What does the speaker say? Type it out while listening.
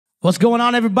What's going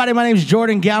on, everybody? My name is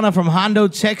Jordan Gauna from Hondo,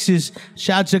 Texas.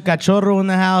 Shout out to Cachorro in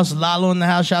the house, Lalo in the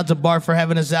house. Shout out to Bart for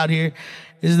having us out here.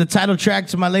 This is the title track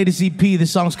to my latest EP.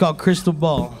 This song's called Crystal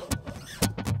Ball.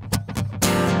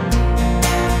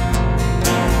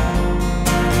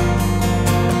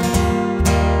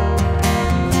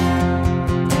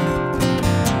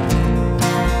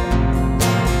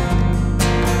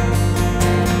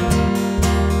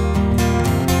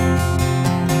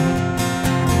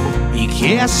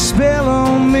 Cast a spell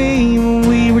on me when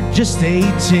we were just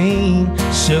 18,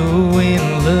 so in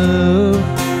love.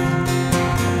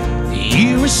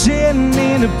 You were sitting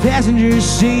in the passenger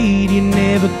seat, you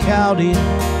never called it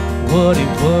what it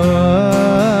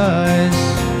was.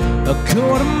 A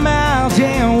quarter mile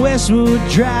down Westwood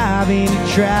Drive, and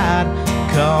you tried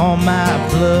to call my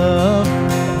bluff.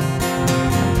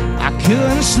 I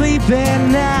couldn't sleep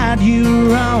at night, you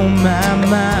were on my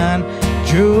mind,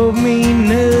 drove me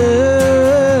nuts.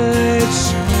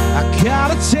 I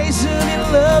got a taste of your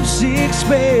lovesick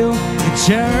spell, it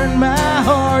turned my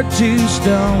heart to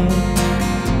stone.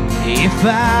 If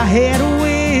I had a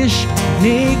wish and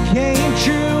it came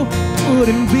true,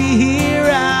 wouldn't be here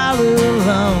all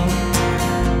alone.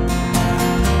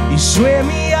 You swept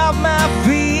me off my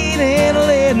feet and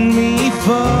let me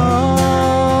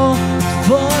fall.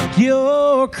 Fuck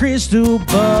your crystal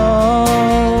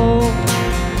ball.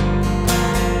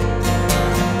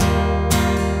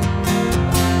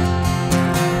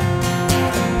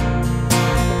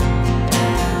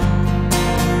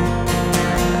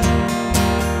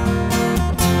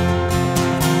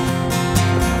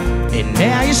 And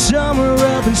now you're somewhere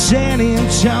up in San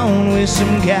Antonio with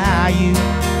some guy you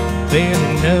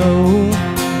barely know.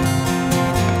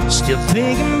 Still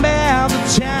thinking about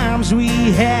the times we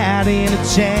had in a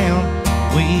town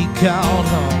we called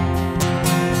home.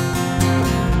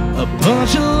 A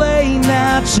bunch of late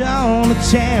nights on the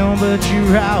town, but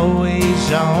you're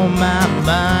always on my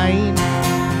mind.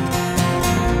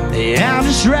 Yeah, I'm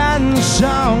just writing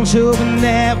songs, hoping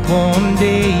that one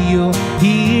day you'll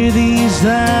hear these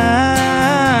lines.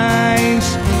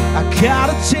 I got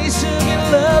a taste of your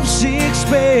lovesick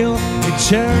spell, it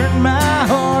turned my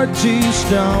heart to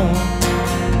stone.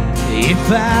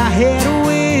 If I had a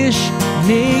wish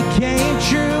and it came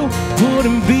true,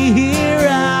 wouldn't be here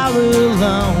all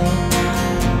alone.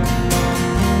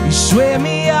 You swept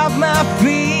me off my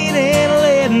feet and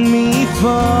let me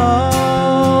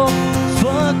fall.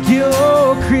 Fuck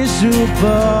your crystal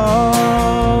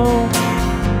ball.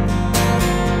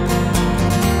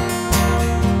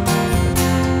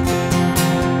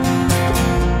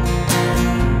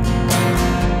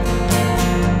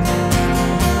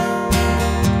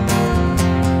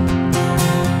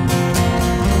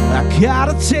 I got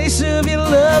a taste of your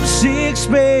lovesick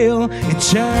spell, it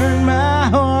turned my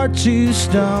heart to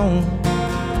stone.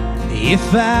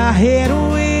 If I had a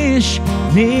wish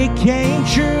and it came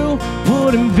true,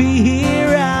 wouldn't be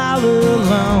here all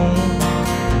alone.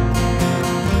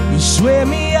 You swept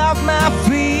me off my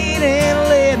feet and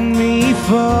let me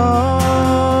fall.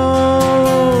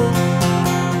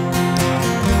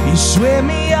 You swept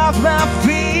me off my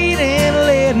feet and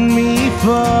let me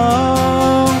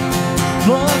fall.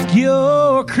 Fuck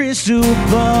your crystal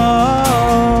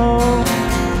ball.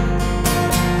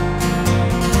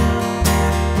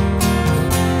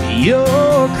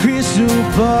 Your crystal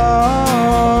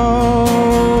ball.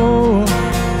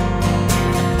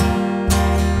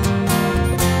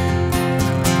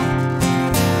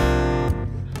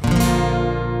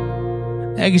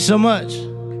 Thank you so much.